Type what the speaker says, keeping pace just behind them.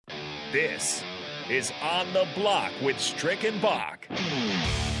This is On the Block with Strick and Bach.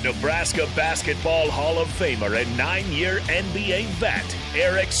 Nebraska Basketball Hall of Famer and 9-year NBA vet,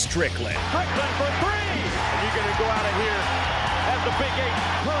 Eric Strickland. Strickland for three! And you're going to go out of here as the Big 8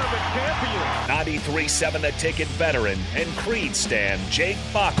 tournament champion. 93.7 The Ticket veteran and Creed stan, Jake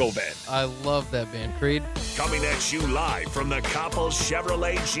Bakoven. I love that band, Creed. Coming at you live from the Coppel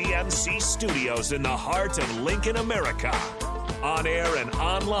Chevrolet GMC studios in the heart of Lincoln, America. On air and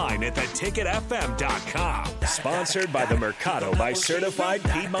online at theticketfm.com. Sponsored by the Mercado by Certified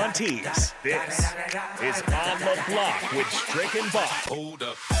Piedmontese. This is On the Block with Strick and Bach. Hold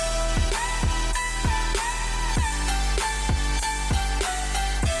up.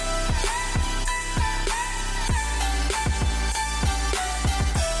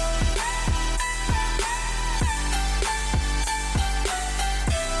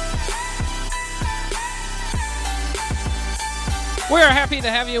 We're happy to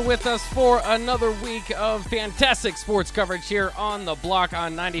have you with us for another week of fantastic sports coverage here on the block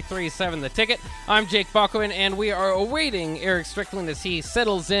on 93.7 The Ticket. I'm Jake Bakoven, and we are awaiting Eric Strickland as he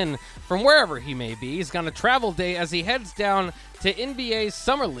settles in from wherever he may be. He's got a travel day as he heads down to NBA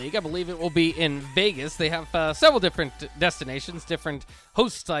Summer League. I believe it will be in Vegas. They have several different destinations, different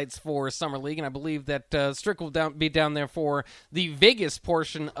host sites for Summer League, and I believe that Strick will be down there for the Vegas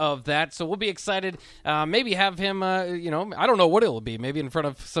portion of that. So we'll be excited. Maybe have him, I don't know what it'll be. Maybe in front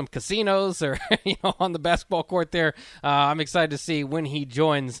of some casinos or on the basketball court there. I'm excited to see when he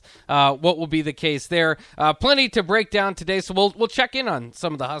joins what will be the case there. Plenty to break down today, so we'll check in on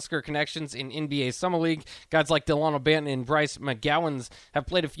some of the Husker connections in NBA Summer League. Guys like Delano Banton and Bryce McGowan's have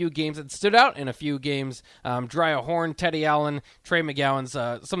played a few games and stood out in a few games. Drya Horn, Teddy Allen, Trey McGowan's,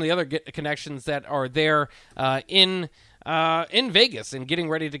 some of the other connections that are there in Vegas and getting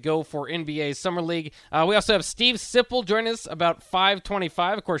ready to go for NBA Summer League. We also have Steve Sipple join us about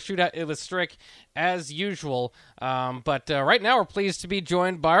 5:25. Of course, shootout it was Strick as usual. But right now we're pleased to be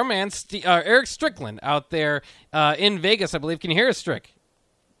joined by our man Eric Strickland out there in Vegas. I believe. Can you hear us, Strick?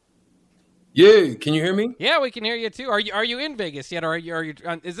 Yeah, can you hear me? Yeah, we can hear you too. Are you in Vegas yet? Or are you?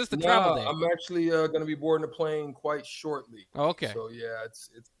 Is this the travel day? I'm actually going to be boarding a plane quite shortly. Okay. So yeah, it's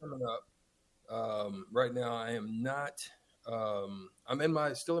coming up. Right now, I am not.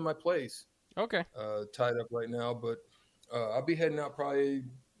 I'm still in my place. Okay. Tied up right now, but I'll be heading out probably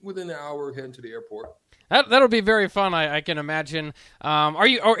within an hour, heading to the airport. That'll be very fun, I can imagine. Can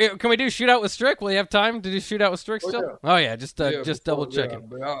we do shootout with Strick? Will you have time to do shootout with Strick still? Yeah. Oh yeah, just double checking. Yeah,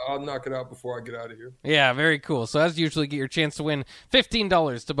 but I'll knock it out before I get out of here. Yeah, very cool. So as usually, get your chance to win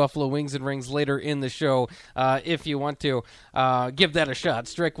 $15 to Buffalo Wings and Rings later in the show if you want to give that a shot.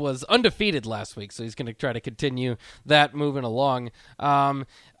 Strick was undefeated last week, so he's going to try to continue that moving along.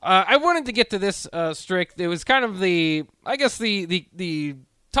 I wanted to get to this, Strick. It was kind of the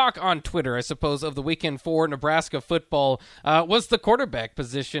talk on Twitter, I suppose, of the weekend for Nebraska football was the quarterback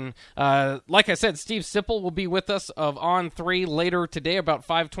position. Like I said, Steve Sipple will be with us of On 3 later today, about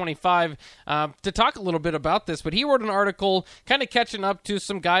 5:25, to talk a little bit about this. But he wrote an article kind of catching up to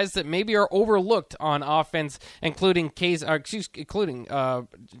some guys that maybe are overlooked on offense, including Chubba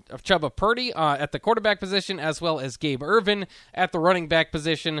Purdy at the quarterback position, as well as Gabe Ervin at the running back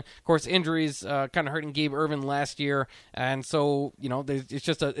position. Of course, injuries kind of hurting Gabe Ervin last year, and so it's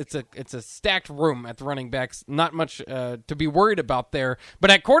just it's a stacked room at the running backs. Not much to be worried about there. But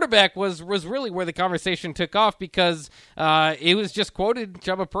at quarterback was really where the conversation took off, because it was just quoted,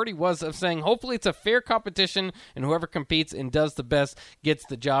 Chubba Purdy was, of saying, hopefully it's a fair competition and whoever competes and does the best gets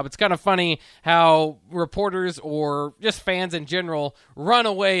the job. It's kind of funny how reporters or just fans in general run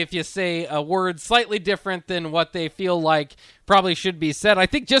away if you say a word slightly different than what they feel like probably should be said. I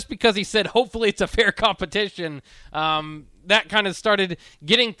think just because he said hopefully it's a fair competition, that kind of started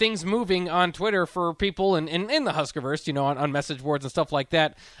getting things moving on Twitter for people and in the Huskerverse, on message boards and stuff like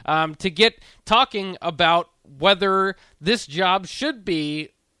that, to get talking about whether this job should be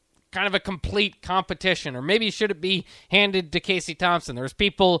kind of a complete competition, or maybe should it be handed to Casey Thompson. There's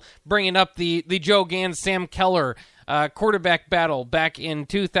people bringing up the Joe Gans, Sam Keller quarterback battle back in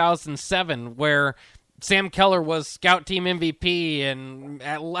 2007, where Sam Keller was scout team MVP, and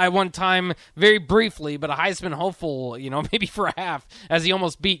at one time, very briefly, but a Heisman hopeful, maybe for a half, as he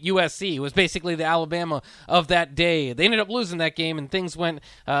almost beat USC. It was basically the Alabama of that day. They ended up losing that game, and things went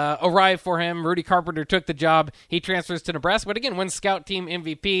awry for him. Rudy Carpenter took the job. He transfers to Nebraska, but again, wins scout team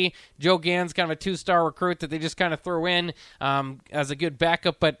MVP. Joe Gans, kind of a two-star recruit that they just kind of threw in as a good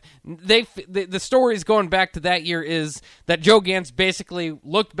backup. But the stories going back to that year is that Joe Gans basically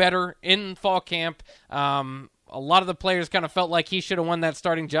looked better in fall camp. A lot of the players kind of felt like he should have won that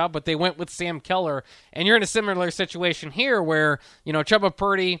starting job, but they went with Sam Keller. And you're in a similar situation here where, Chubba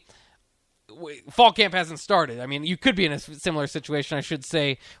Purdy, fall camp hasn't started. I mean, you could be in a similar situation, I should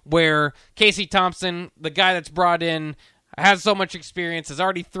say, where Casey Thompson, the guy that's brought in, has so much experience, has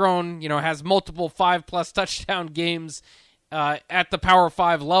already thrown, has multiple 5+ touchdown games at the Power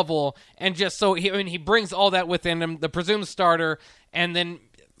 5 level, and just so he brings all that within him, the presumed starter, and then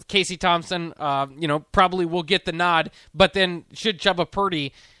Casey Thompson, probably will get the nod, but then should Chubba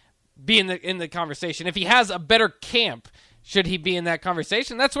Purdy be in the conversation? If he has a better camp, should he be in that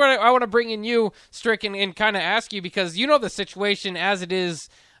conversation? That's where I want to bring in you, Strick, and kind of ask you, because you know the situation as it is,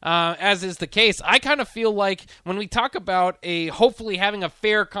 as is the case. I kind of feel like when we talk about hopefully having a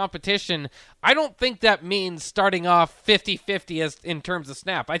fair competition, I don't think that means starting off 50-50 as in terms of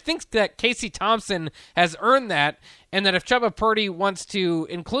snap. I think that Casey Thompson has earned that, and that if Chubba Purdy wants to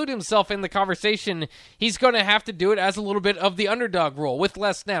include himself in the conversation, he's going to have to do it as a little bit of the underdog role with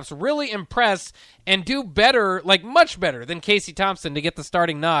less snaps, really impress and do better, like much better than Casey Thompson to get the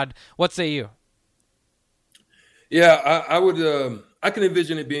starting nod. What say you? Yeah, I would. I can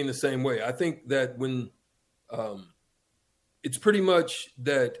envision it being the same way. I think that when it's pretty much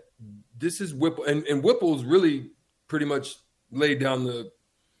that this is Whipple, and Whipple's really pretty much laid down the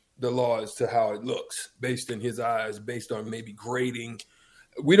law as to how it looks based in his eyes, based on maybe grading.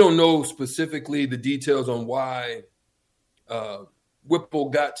 We don't know specifically the details on why Whipple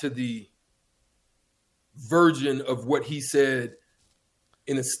got to the version of what he said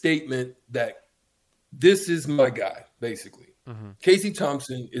in a statement that this is my guy, basically. Mm-hmm. Casey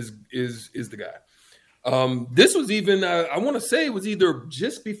Thompson is the guy. This was even I want to say it was either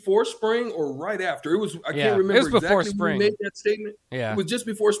just before spring or right after. It was I can't remember it was before exactly spring. when he made that statement. Yeah, it was just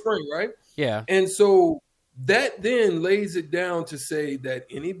before spring, right? Yeah, and so that then lays it down to say that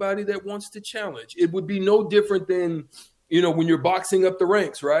anybody that wants to challenge, it would be no different than when you're boxing up the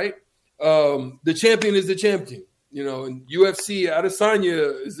ranks, right? The champion is the champion. In UFC,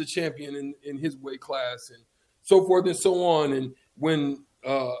 Adesanya is the champion in his weight class, and so forth and so on. And when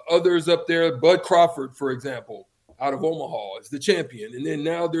others up there, Bud Crawford, for example, out of Omaha, is the champion. And then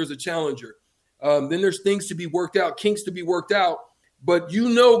now there's a challenger. Then there's things to be worked out, kinks to be worked out. But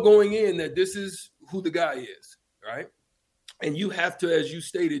going in that this is who the guy is, right? And you have to, as you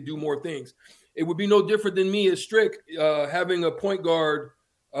stated, do more things. It would be no different than me as Strick having a point guard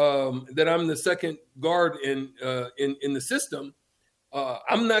that I'm the second guard in the system.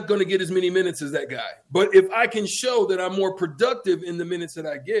 I'm not going to get as many minutes as that guy. But if I can show that I'm more productive in the minutes that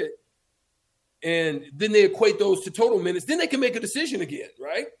I get, and then they equate those to total minutes, then they can make a decision again,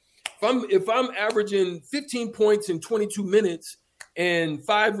 right? If I'm averaging 15 points in 22 minutes and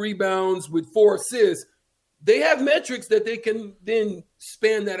 5 rebounds with 4 assists, they have metrics that they can then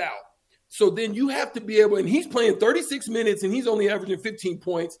span that out. So then you have to be able, and he's playing 36 minutes and he's only averaging 15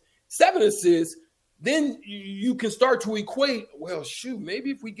 points, 7 assists. Then you can start to equate, well, shoot,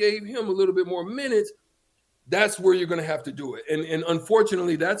 maybe if we gave him a little bit more minutes, that's where you're going to have to do it. And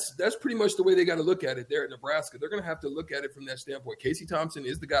unfortunately, that's pretty much the way they got to look at it there at Nebraska. They're going to have to look at it from that standpoint. Casey Thompson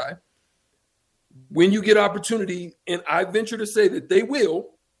is the guy. When you get opportunity, and I venture to say that they will,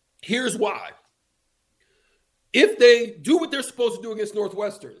 here's why. If they do what they're supposed to do against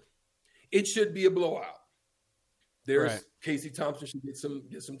Northwestern, it should be a blowout. There's right. Casey Thompson should get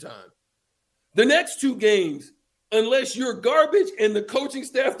some time. The next 2 games, unless you're garbage and the coaching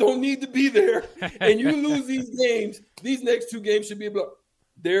staff don't need to be there and you lose these games, these next 2 games should be a blowout.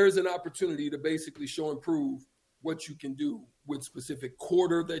 There's an opportunity to basically show and prove what you can do with specific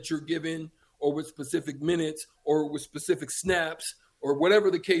quarter that you're given, or with specific minutes, or with specific snaps, or whatever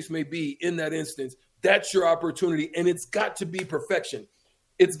the case may be in that instance. That's your opportunity, and it's got to be perfection.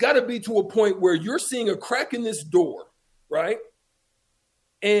 It's got to be to a point where you're seeing a crack in this door, right?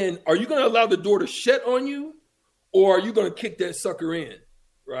 And are you going to allow the door to shut on you, or are you going to kick that sucker in,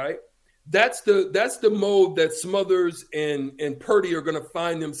 right? That's the mode that Smothers and Purdy are going to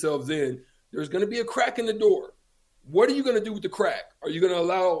find themselves in. There's going to be a crack in the door. What are you going to do with the crack? Are you going to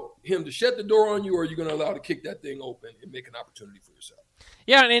allow him to shut the door on you, or are you going to allow to kick that thing open and make an opportunity for yourself?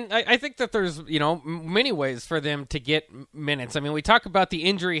 Yeah, and I think that there's, many ways for them to get minutes. I mean, we talk about the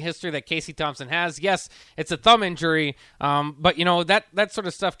injury history that Casey Thompson has. Yes, it's a thumb injury, but, that sort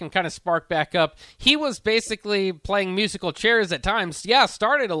of stuff can kind of spark back up. He was basically playing musical chairs at times. Yeah,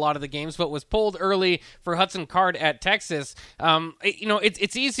 started a lot of the games, but was pulled early for Hudson Card at Texas.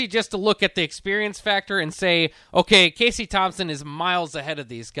 It's easy just to look at the experience factor and say, okay, Casey Thompson is miles ahead of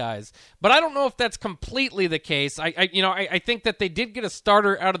these guys. But I don't know if that's completely the case. I think that they did get a starter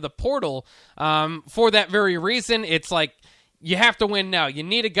out of the portal for that very reason. It's like, you have to win now. You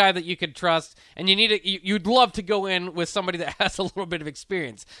need a guy that you could trust, and you'd love to go in with somebody that has a little bit of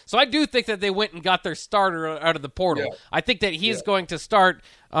experience. So I do think that they went and got their starter out of the portal. Yeah. I think that he's going to start,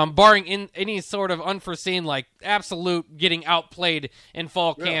 barring any sort of unforeseen, like absolute getting outplayed in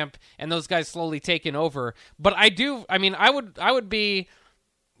fall camp, and those guys slowly taking over. But I would be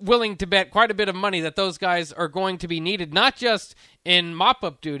willing to bet quite a bit of money that those guys are going to be needed, not just in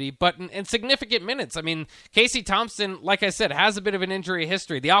mop-up duty, but in significant minutes. I mean, Casey Thompson, like I said, has a bit of an injury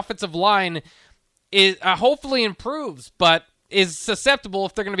history. The offensive line is hopefully improves, but is susceptible,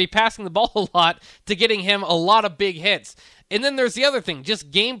 if they're going to be passing the ball a lot, to getting him a lot of big hits. And then there's the other thing,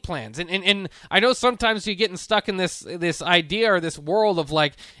 just game plans. And I know sometimes you're getting stuck in this idea or this world of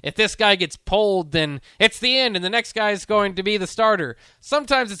like, if this guy gets pulled, then it's the end and the next guy is going to be the starter.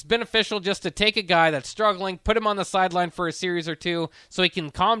 Sometimes it's beneficial just to take a guy that's struggling, put him on the sideline for a series or two so he can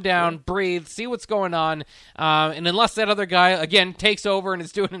calm down, breathe, see what's going on. And unless that other guy, again, takes over and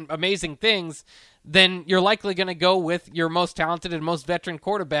is doing amazing things, then you're likely going to go with your most talented and most veteran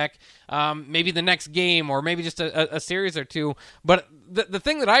quarterback, maybe the next game or maybe just a series or two. But the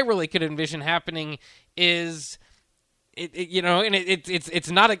thing that I really could envision happening is, it's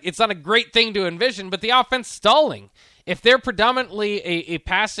not a great thing to envision, but the offense stalling. If they're predominantly a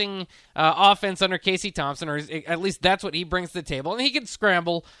passing offense under Casey Thompson, or at least that's what he brings to the table, and he can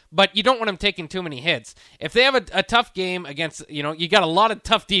scramble, but you don't want him taking too many hits. If they have a tough game against, you got a lot of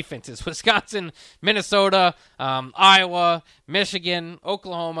tough defenses, Wisconsin, Minnesota, Iowa, Michigan,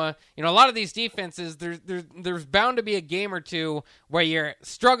 Oklahoma, a lot of these defenses, there's bound to be a game or two where you're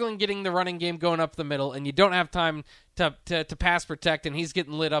struggling getting the running game going up the middle, and you don't have time to pass protect, and he's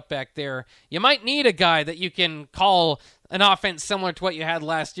getting lit up back there. You might need a guy that you can call an offense similar to what you had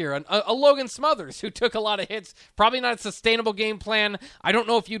last year, a Logan Smothers, who took a lot of hits. Probably not a sustainable game plan. I don't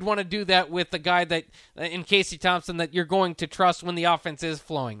know if you'd want to do that with the guy that, in Casey Thompson, that you're going to trust when the offense is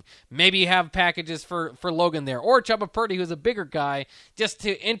flowing. Maybe you have packages for Logan there, or Chubba Purdy, who's a bigger guy, just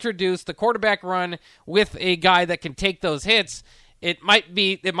to introduce the quarterback run with a guy that can take those hits. It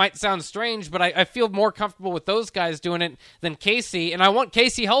might sound strange, but I feel more comfortable with those guys doing it than Casey, and I want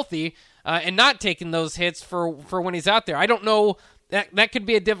Casey healthy and not taking those hits for when he's out there. I don't know, that could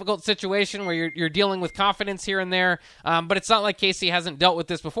be a difficult situation where you're dealing with confidence here and there, but it's not like Casey hasn't dealt with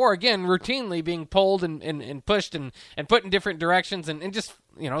this before. Again, routinely being pulled and pushed and put in different directions and just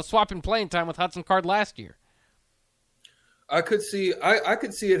swapping playing time with Hudson Card last year. I could see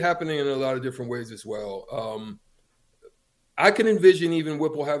it happening in a lot of different ways as well. I can envision even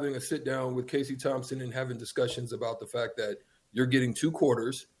Whipple having a sit down with Casey Thompson and having discussions about the fact that you're getting 2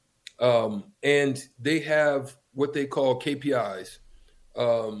 quarters, and they have what they call KPIs,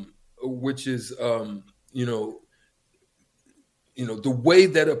 which is the way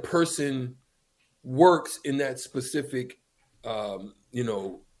that a person works in that specific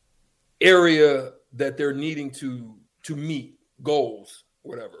area that they're needing to meet goals,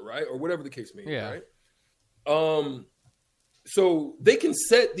 whatever, right, or whatever the case may be, right? So they can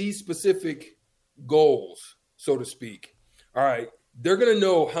set these specific goals, so to speak. All right, they're going to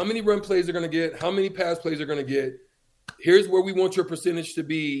know how many run plays they're going to get, how many pass plays they're going to get. Here's where we want your percentage to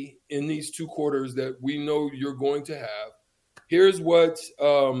be in these 2 quarters that we know you're going to have. Here's what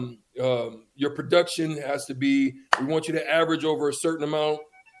your production has to be. We want you to average over a certain amount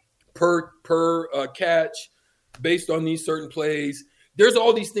per catch based on these certain plays. There's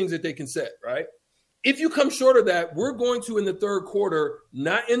all these things that they can set, right? If you come short of that, we're going to, in the third quarter,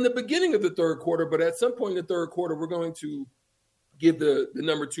 not in the beginning of the third quarter, but at some point in the third quarter, we're going to give the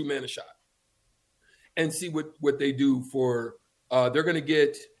number 2 man a shot and see what they do for. They're going to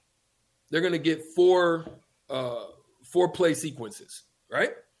get 4 play sequences,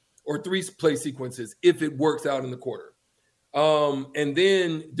 right? Or 3 play sequences if it works out in the quarter. And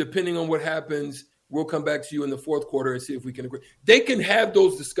then depending on what happens, we'll come back to you in the fourth quarter and see if we can agree. They can have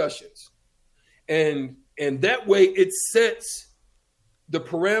those discussions. And that way it sets the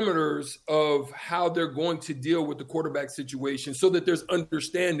parameters of how they're going to deal with the quarterback situation so that there's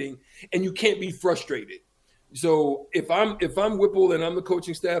understanding and you can't be frustrated. So if I'm Whipple and I'm the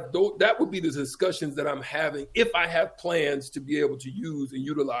coaching staff, that would be the discussions that I'm having if I have plans to be able to use and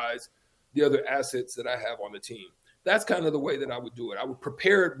utilize the other assets that I have on the team. That's kind of the way that I would do it. I would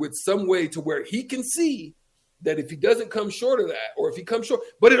prepare it with some way to where he can see that if he doesn't come short of that, or if he comes short,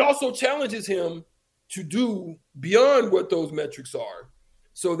 but it also challenges him to do beyond what those metrics are.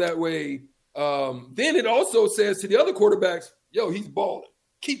 So that way, then it also says to the other quarterbacks, yo, he's balling.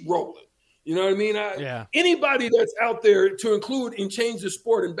 Keep rolling. You know what I mean? Anybody that's out there, to include and change the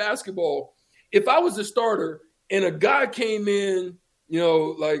sport in basketball, if I was a starter and a guy came in,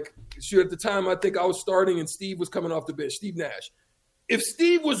 like Shoot, at the time, I think I was starting and Steve was coming off the bench, Steve Nash. If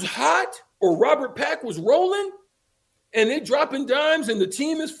Steve was hot or Robert Pack was rolling and they're dropping dimes and the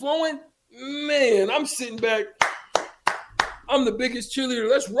team is flowing, man, I'm sitting back. I'm the biggest cheerleader.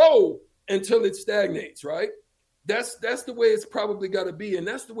 Let's roll until it stagnates, right? That's the way it's probably got to be. And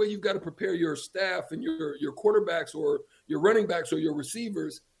that's the way you've got to prepare your staff and your quarterbacks or your running backs or your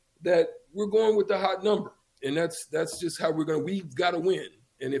receivers, that we're going with the hot number. And that's just how we've got to win.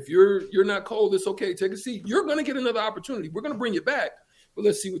 And if you're not cold, it's okay. Take a seat. You're going to get another opportunity. We're going to bring you back, but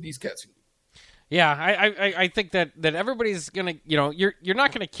let's see what these cats can do. Yeah, I think that everybody's gonna, you're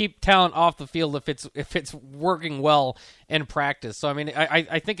not gonna keep talent off the field if it's working well in practice. So I mean,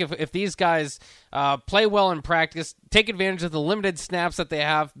 I think if these guys play well in practice, take advantage of the limited snaps that they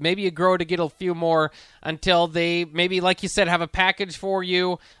have, maybe you grow to get a few more until they maybe, like you said, have a package for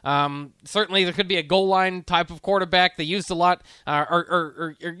you. Certainly there could be a goal line type of quarterback. They used a lot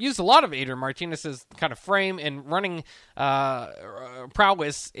or used a lot of Adrian Martinez's kind of frame and running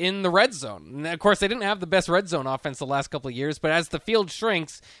prowess in the red zone. And of course, they didn't have the best red zone offense the last couple of years, but as the field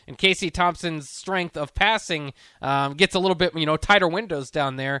shrinks and Casey Thompson's strength of passing gets a little bit, tighter windows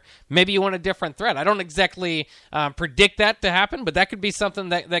down there, maybe you want a different threat. I don't exactly predict that to happen, but that could be something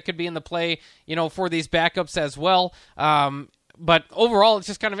that could be in the play, for these backups as well. But overall, it's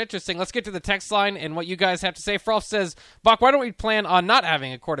just kind of interesting. Let's get to the text line and what you guys have to say. Frost says, Buck, why don't we plan on not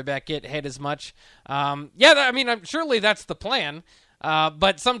having a quarterback get hit as much? Surely that's the plan.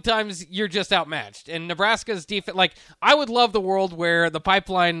 But sometimes you're just outmatched. And Nebraska's defense, I would love the world where the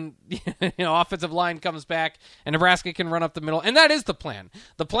pipeline, offensive line comes back and Nebraska can run up the middle. And that is the plan.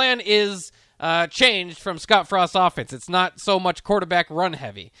 The plan is changed from Scott Frost's offense. It's not so much quarterback run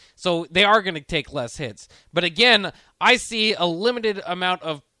heavy. So they are going to take less hits. But again, I see a limited amount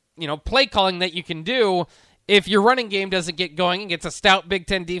of, play calling that you can do if your running game doesn't get going and gets a stout Big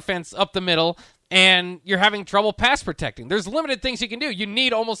Ten defense up the middle and you're having trouble pass protecting. There's limited things you can do. You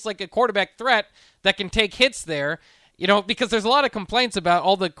need almost like a quarterback threat that can take hits there, because there's a lot of complaints about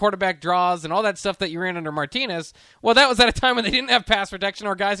all the quarterback draws and all that stuff that you ran under Martinez. Well, that was at a time when they didn't have pass protection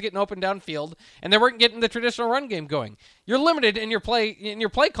or guys getting open downfield, and they weren't getting the traditional run game going. You're limited in your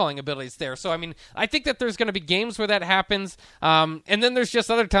play calling abilities there. So, I mean, I think that there's going to be games where that happens, and then there's just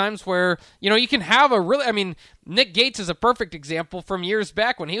other times where, you can have Nick Gates is a perfect example from years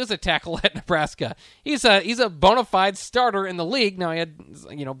back when he was a tackle at Nebraska. He's a bona fide starter in the league. Now, he had,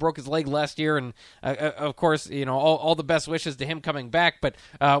 broke his leg last year, and, of course, all the best wishes to him coming back. But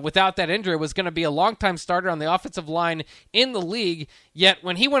without that injury, was going to be a longtime starter on the offensive line in the league. Yet,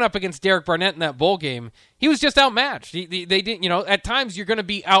 when he went up against Derek Barnett in that bowl game, he was just outmatched. They didn't, at times you're going to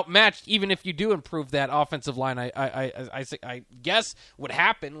be outmatched even if you do improve that offensive line. I guess would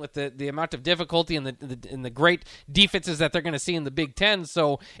happen with the amount of difficulty and the great defenses that they're going to see in the Big Ten.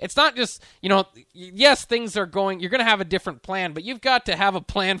 So it's not just, yes, things are going, you're going to have a different plan, but you've got to have a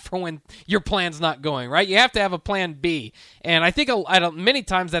plan for when your plan's not going, right? You have to have a plan B. And I think many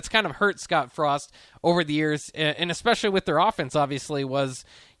times that's kind of hurt Scott Frost over the years, and especially with their offense, obviously, was,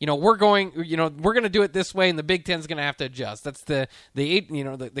 we're going to do it this way, and the Big Ten's going to have to adjust. That's the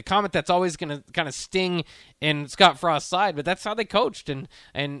comment that's always going to kind of sting in Scott Frost's side, but that's how they coached, and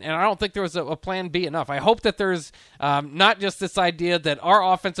I don't think there was a plan B enough. I hope that there's not just this idea that our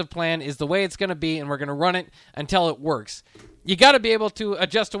offensive plan is the way it's going to be, and we're going to run it until it works. You got to be able to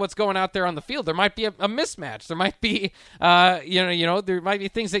adjust to what's going out there on the field. There might be a mismatch. There might be, there might be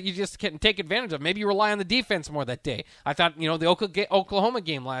things that you just can take advantage of. Maybe you rely on the defense more that day. I thought, the Oklahoma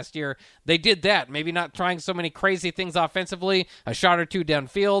game last year, they did that. Maybe not trying so many crazy things offensively, a shot or two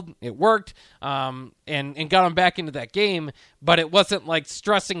downfield. It worked, and got them back into that game. But it wasn't like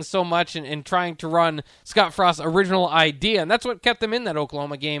stressing so much and trying to run Scott Frost's original idea. And that's what kept them in that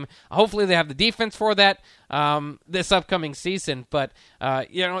Oklahoma game. Hopefully they have the defense for that this upcoming season. But,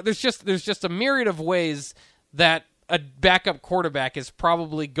 there's just a myriad of ways that a backup quarterback is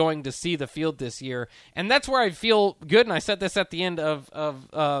probably going to see the field this year. And that's where I feel good, and I said this at the end of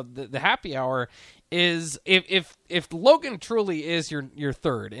the happy hour, is if Logan truly is your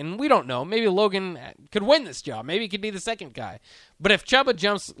third, and we don't know, maybe Logan could win this job, maybe he could be the second guy, but if Chuba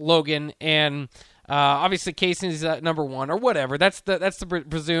jumps Logan and obviously Casey's number one or whatever, that's the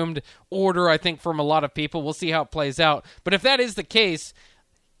presumed order, I think, from a lot of people. We'll see how it plays out, but if that is the case,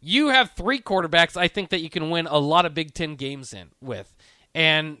 you have three quarterbacks I think that you can win a lot of Big Ten games with.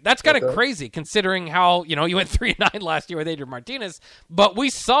 And that's kind of crazy considering how, you went 3-9 last year with Adrian Martinez, but we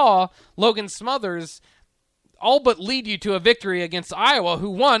saw Logan Smothers all but lead you to a victory against Iowa,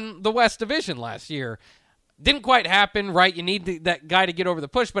 who won the West Division last year. Didn't quite happen, right? You need that guy to get over the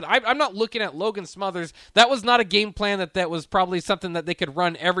push, but I'm not looking at Logan Smothers. That was not a game plan that was probably something that they could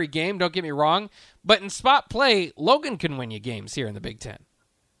run every game, don't get me wrong. But in spot play, Logan can win you games here in the Big Ten.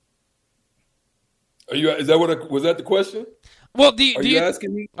 Was that the question? Well, Are you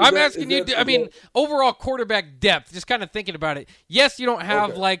asking me? I'm asking you. I mean, overall quarterback depth. Just kind of thinking about it. Yes, you don't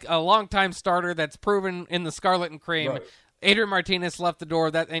have like a longtime starter that's proven in the Scarlet and Cream. Right. Adrian Martinez left the door.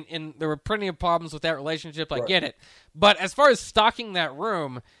 And there were plenty of problems with that relationship. I get it. But as far as stocking that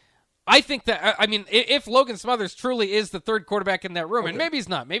room, I think that, I mean, if Logan Smothers truly is the third quarterback in that room, and maybe he's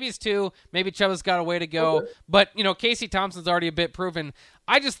not, maybe he's two, maybe Chuba's got a way to go, but, Casey Thompson's already a bit proven.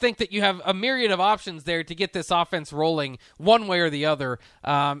 I just think that you have a myriad of options there to get this offense rolling one way or the other.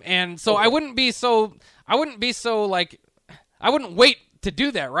 And so I wouldn't wait to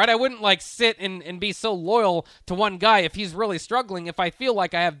do that, right? I wouldn't like sit and be so loyal to one guy if he's really struggling, if I feel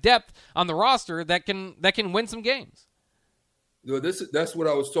like I have depth on the roster that can win some games. That's what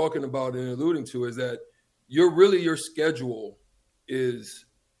I was talking about and alluding to, is that your schedule is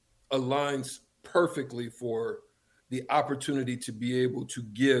aligns perfectly for the opportunity to be able to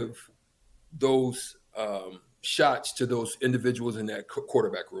give those shots to those individuals in that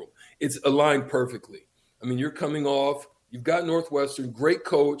quarterback room. It's aligned perfectly. I mean, you're coming off, you've got Northwestern, great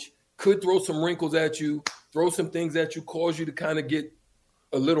coach, could throw some wrinkles at you, throw some things at you, cause you to kind of get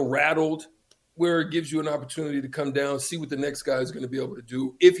a little rattled, where it gives you an opportunity to come down, see what the next guy is going to be able to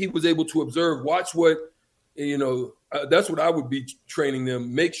do. If he was able to observe, watch what, that's what I would be training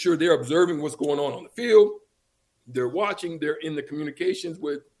them. Make sure they're observing what's going on the field. They're watching, they're in the communications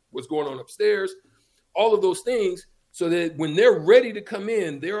with what's going on upstairs, all of those things, so that when they're ready to come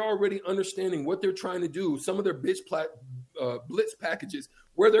in, they're already understanding what they're trying to do, some of their blitz packages,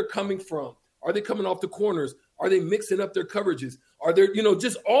 where they're coming from. Are they coming off the corners? Are they mixing up their coverages? Are there,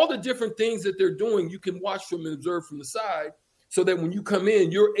 just all the different things that they're doing, you can watch them and observe from the side, so that when you come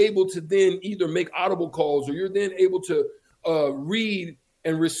in, you're able to then either make audible calls, or you're then able to read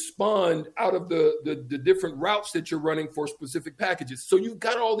and respond out of the different routes that you're running for specific packages. So you've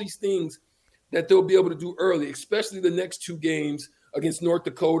got all these things that they'll be able to do early, especially the next two games against North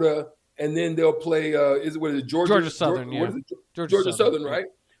Dakota, and then they'll play Georgia Southern, Georgia Southern, right?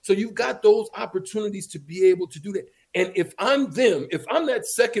 So you've got those opportunities to be able to do that. And if I'm that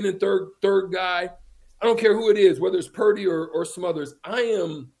second and third guy, I don't care who it is, whether it's Purdy or Smothers, I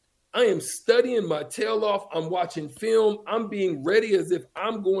am studying my tail off. I'm watching film. I'm being ready as if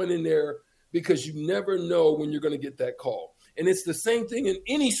I'm going in there, because you never know when you're going to get that call. And it's the same thing in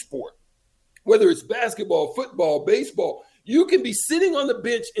any sport, whether it's basketball, football, baseball. You can be sitting on the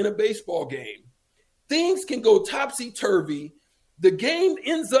bench in a baseball game. Things can go topsy-turvy. The game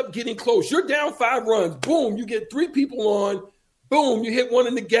ends up getting close. You're down 5 runs. Boom, you get 3 people on. Boom, you hit one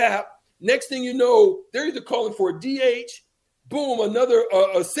in the gap. Next thing you know, they're either calling for a DH. Boom, another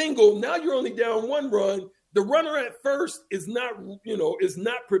a single. Now you're only down 1 run. The runner at first is not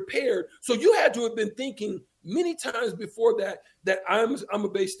prepared. So you had to have been thinking many times before that I'm a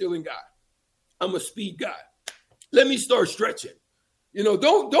base stealing guy. I'm a speed guy. Let me start stretching.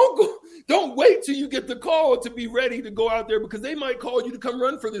 Don't wait till you get the call to be ready to go out there, because they might call you to come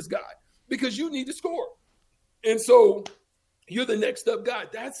run for this guy because you need to score. And so you're the next up guy.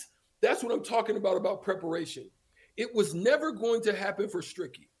 That's what I'm talking about preparation. It was never going to happen for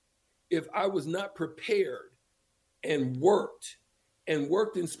Stricky if I was not prepared and worked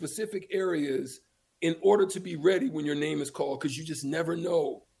in specific areas in order to be ready when your name is called, because you just never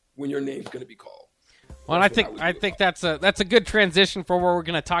know when your name's going to be called. Well, I think that's a good transition for what we're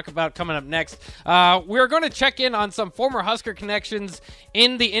going to talk about coming up next. We're going to check in on some former Husker connections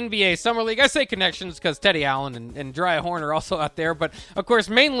in the NBA Summer League. I say connections because Teddy Allen and Dry Horn are also out there, but of course,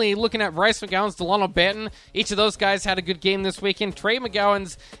 mainly looking at Bryce McGowan's, Delano Banton. Each of those guys had a good game this weekend. Trey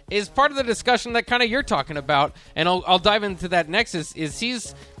McGowan's is part of the discussion that kind of you're talking about, and I'll dive into that next. Is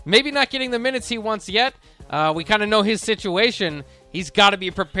he's maybe not getting the minutes he wants yet. We kind of know his situation. He's got to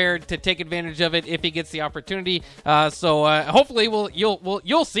be prepared to take advantage of it if he gets the opportunity. So hopefully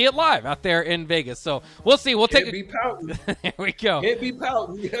you'll see it live out there in Vegas. So we'll see. Can't be pouting. There we go. Can't be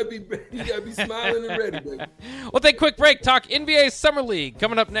pouting. You gotta be smiling and ready, baby. We'll take a quick break. Talk NBA Summer League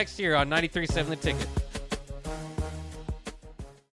coming up next year on 93.7 The Ticket.